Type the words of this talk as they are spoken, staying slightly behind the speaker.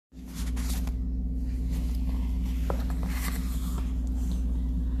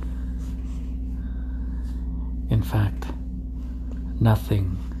fact,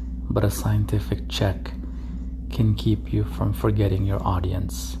 nothing but a scientific check can keep you from forgetting your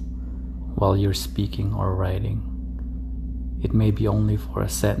audience while you're speaking or writing. It may be only for a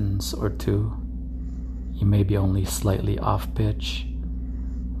sentence or two. You may be only slightly off pitch,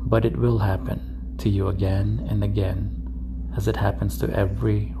 but it will happen to you again and again, as it happens to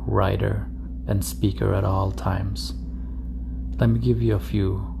every writer and speaker at all times. Let me give you a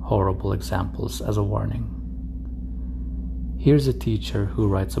few horrible examples as a warning. Here's a teacher who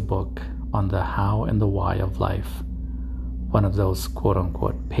writes a book on the how and the why of life, one of those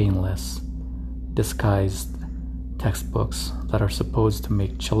quote-unquote painless, disguised textbooks that are supposed to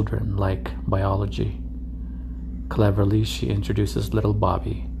make children like biology. Cleverly, she introduces little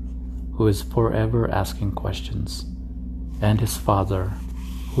Bobby, who is forever asking questions, and his father,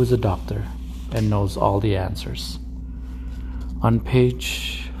 who is a doctor and knows all the answers. On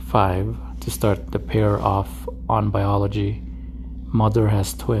page 5, to start the pair off on biology, Mother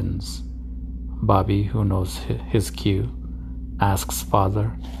has twins. Bobby, who knows his cue, asks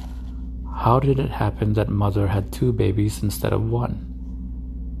Father, how did it happen that Mother had 2 babies instead of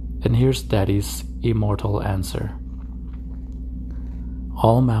 1? And here's Daddy's immortal answer.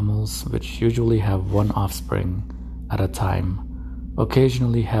 All mammals, which usually have 1 offspring at a time,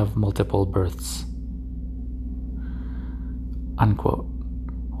 occasionally have multiple births. Unquote.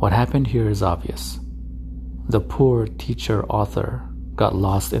 What happened here is obvious. The poor teacher-author got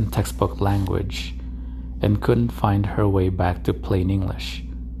lost in textbook language and couldn't find her way back to plain English.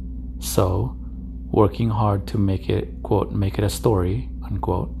 So, working hard to make it, quote, make it a story,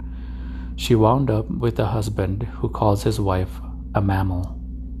 unquote, she wound up with a husband who calls his wife a mammal.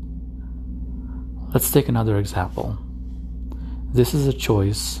 Let's take another example. This is a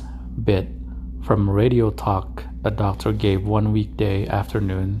choice bit from Radio Talk a doctor gave one weekday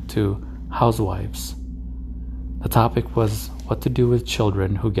afternoon to housewives. The topic was what to do with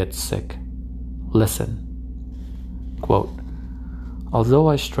children who get sick. Listen. Quote, although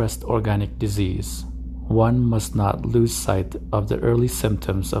I stressed organic disease, one must not lose sight of the early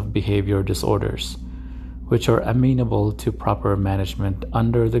symptoms of behavior disorders, which are amenable to proper management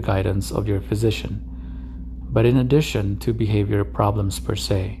under the guidance of your physician. But in addition to behavior problems per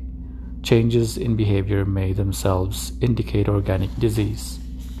se, changes in behavior may themselves indicate organic disease.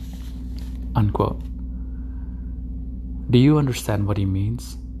 Unquote. Do you understand what he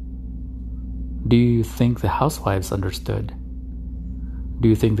means? Do you think the housewives understood? Do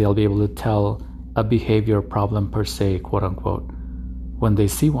you think they'll be able to tell a behavior problem per se, quote unquote, when they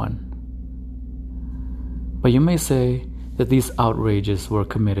see one? But you may say that these outrages were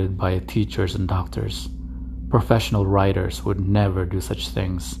committed by teachers and doctors. Professional writers would never do such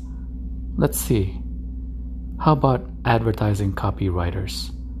things. Let's see. How about advertising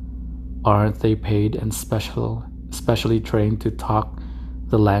copywriters? Aren't they paid and specially trained to talk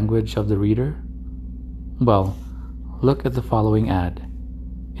the language of the reader? Well, look at the following ad.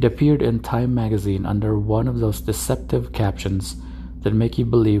 It appeared in Time magazine under one of those deceptive captions that make you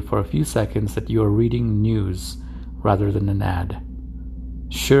believe for a few seconds that you are reading news rather than an ad.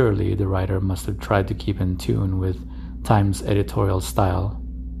 Surely the writer must have tried to keep in tune with Time's editorial style.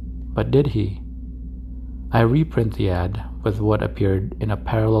 But did he? I reprint the ad with what appeared in a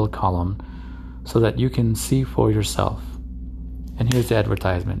parallel column so that you can see for yourself. And here's the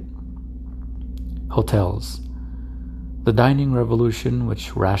advertisement. Hotels. The dining revolution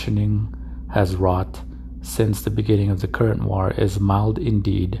which rationing has wrought since the beginning of the current war is mild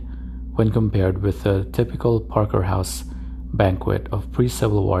indeed when compared with the typical Parker House banquet of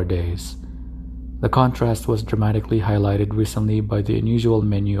pre-Civil War days. The contrast was dramatically highlighted recently by the unusual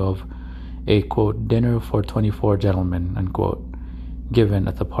menu of a, quote, dinner for 24 gentlemen, unquote, given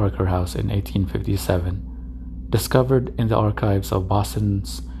at the Parker House in 1857, discovered in the archives of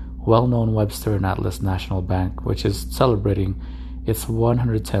Boston's well-known Webster and Atlas National Bank, which is celebrating its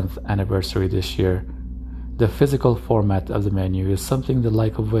 110th anniversary this year. The physical format of the menu is something the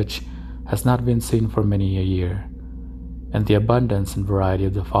like of which has not been seen for many a year, and the abundance and variety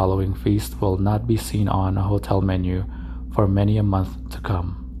of the following feast will not be seen on a hotel menu for many a month to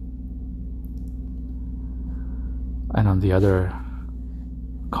come. And on the other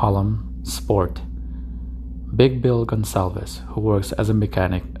column, sport. Big Bill Gonsalves, who works as a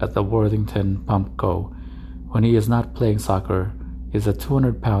mechanic at the Worthington Pump Co. when he is not playing soccer, is a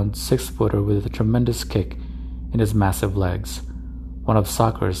 200-pound 6-footer with a tremendous kick in his massive legs. One of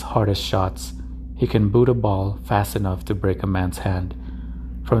soccer's hardest shots, he can boot a ball fast enough to break a man's hand.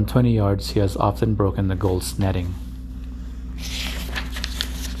 From 20 yards, he has often broken the goal's netting.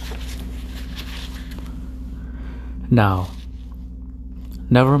 Now,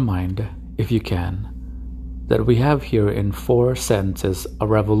 never mind, if you can, that we have here in 4 sentences a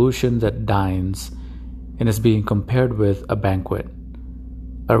revolution that dines and is being compared with a banquet,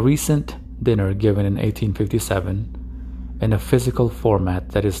 a recent dinner given in 1857, in a physical format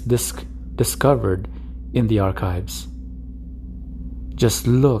that is discovered in the archives. Just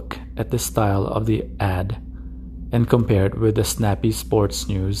look at the style of the ad and compare it with the snappy sports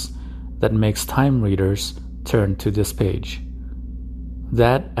news that makes time readers turn to this page.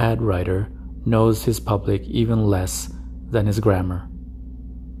 That ad writer knows his public even less than his grammar.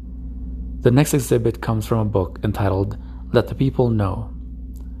 The next exhibit comes from a book entitled Let the People Know.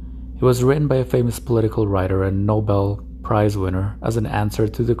 It was written by a famous political writer and Nobel Prize winner as an answer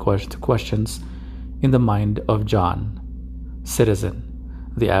to the questions in the mind of John, citizen,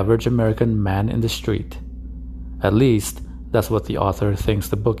 the average American man in the street. At least, that's what the author thinks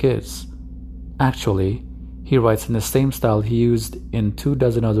the book is. Actually, he writes in the same style he used in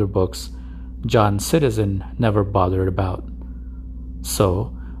 24 other books John Citizen never bothered about. So,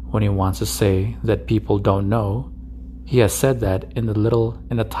 when he wants to say that people don't know, he has said that in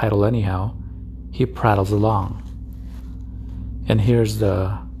the title anyhow, he prattles along. And here's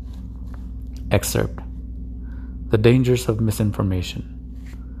the excerpt. The dangers of misinformation.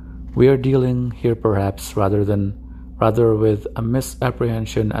 We are dealing here perhaps rather with a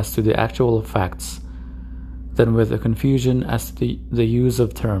misapprehension as to the actual facts than with a confusion as to the use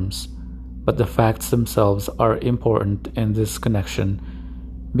of terms. But the facts themselves are important in this connection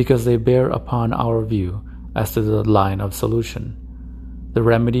because they bear upon our view as to the line of solution. The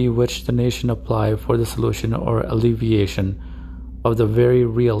remedy which the nation apply for the solution or alleviation of the very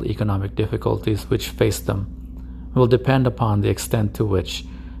real economic difficulties which face them will depend upon the extent to which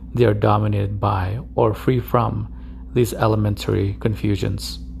they are dominated by or free from these elementary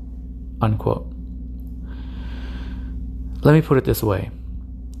confusions." Unquote. Let me put it this way.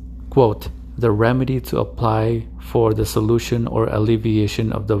 Quote, "The remedy to apply for the solution or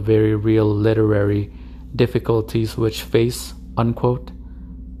alleviation of the very real literary difficulties which face," unquote,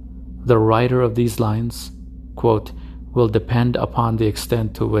 the writer of these lines, quote, "will depend upon the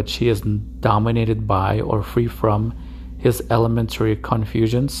extent to which he is dominated by or free from his elementary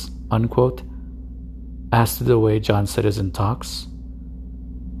confusions," unquote, as to the way John Citizen talks.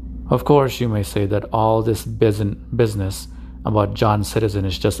 Of course, you may say that all this business about John Citizen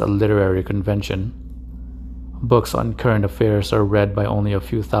is just a literary convention. Books on current affairs are read by only a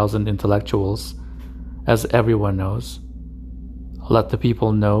few thousand intellectuals, as everyone knows. Let the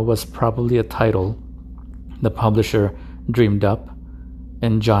People Know was probably a title the publisher dreamed up,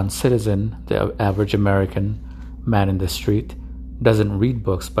 and John Citizen, the average American man in the street, doesn't read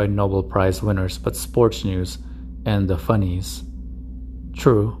books by Nobel Prize winners but sports news and the funnies.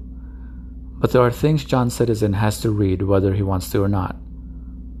 True, but there are things John Citizen has to read whether he wants to or not.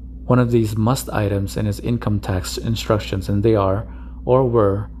 One of these must items in his income tax instructions, and they are, or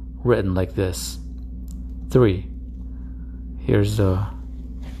were, written like this. 3. Here's the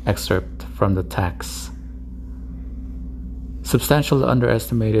excerpt from the tax. Substantial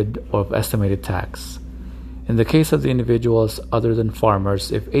underestimated or estimated tax. In the case of the individuals other than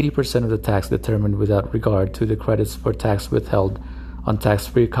farmers, if 80% of the tax determined without regard to the credits for tax withheld on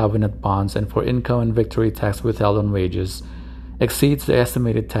tax-free covenant bonds and for income and victory tax withheld on wages exceeds the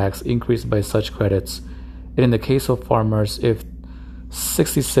estimated tax increased by such credits, and in the case of farmers, if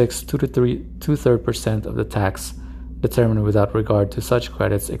 66 to 2/3% of the tax determined without regard to such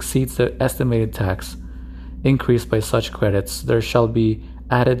credits exceeds the estimated tax increased by such credits, there shall be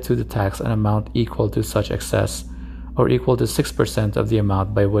added to the tax an amount equal to such excess, or equal to 6% of the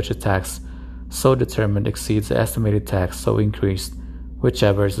amount by which a tax so determined exceeds the estimated tax so increased,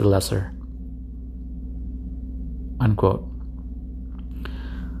 whichever is the lesser." Unquote.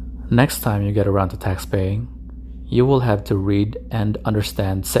 Next time you get around to tax paying, you will have to read and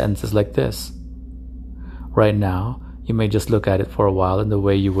understand sentences like this. Right now, you may just look at it for a while in the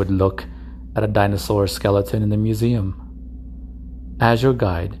way you would look at a dinosaur skeleton in the museum. As your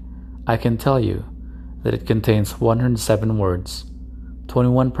guide, I can tell you that it contains 107 words,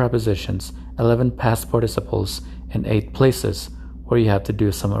 21 prepositions, 11 past participles, and 8 places where you have to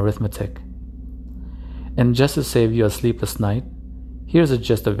do some arithmetic. And just to save you a sleepless night, here's the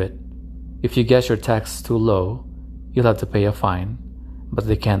gist of it. If you guess your tax is too low, you'll have to pay a fine, but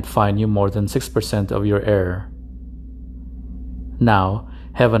they can't fine you more than 6% of your error. Now,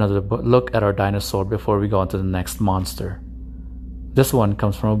 have another look at our dinosaur before we go on to the next monster. This one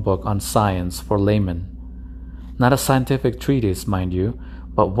comes from a book on science for laymen. Not a scientific treatise, mind you,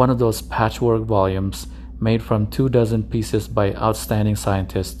 but one of those patchwork volumes made from 24 pieces by outstanding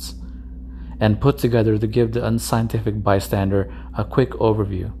scientists, and put together to give the unscientific bystander a quick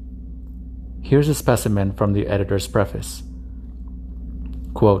overview. Here's a specimen from the editor's preface.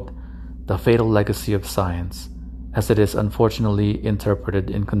 Quote, "The fatal legacy of science, as it is unfortunately interpreted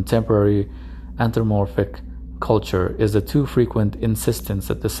in contemporary anthropomorphic culture, is the too frequent insistence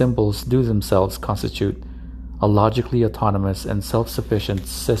that the symbols do themselves constitute a logically autonomous and self-sufficient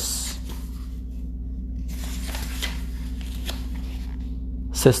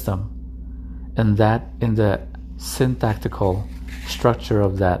system, and that in the syntactical structure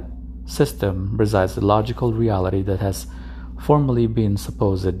of that system resides the logical reality that has formerly been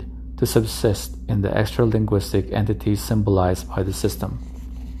supposed to subsist in the extra-linguistic entities symbolized by the system."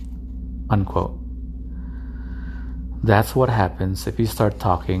 Unquote. That's what happens if you start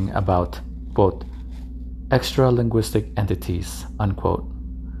talking about, quote, extra-linguistic entities, unquote,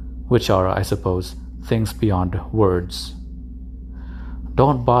 which are, I suppose, things beyond words.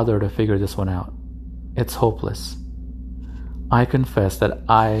 Don't bother to figure this one out. It's hopeless. I confess that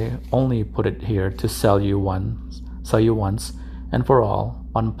I only put it here to sell you once and for all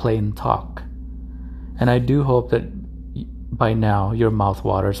on plain talk. And I do hope that by now your mouth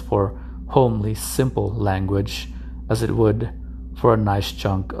waters for homely, simple language as it would for a nice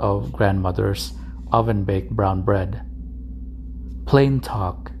chunk of grandmother's oven-baked brown bread. Plain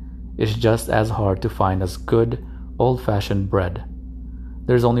talk is just as hard to find as good, old-fashioned bread.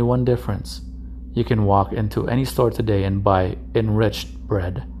 There's only one difference. You can walk into any store today and buy enriched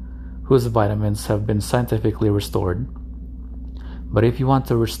bread, whose vitamins have been scientifically restored. But if you want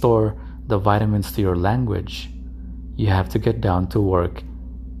to restore the vitamins to your language, you have to get down to work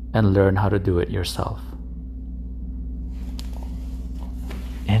and learn how to do it yourself.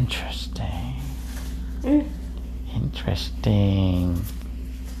 Interesting. Interesting.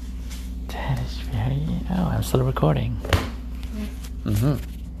 That is very... Oh, I'm still recording. Mm-hmm.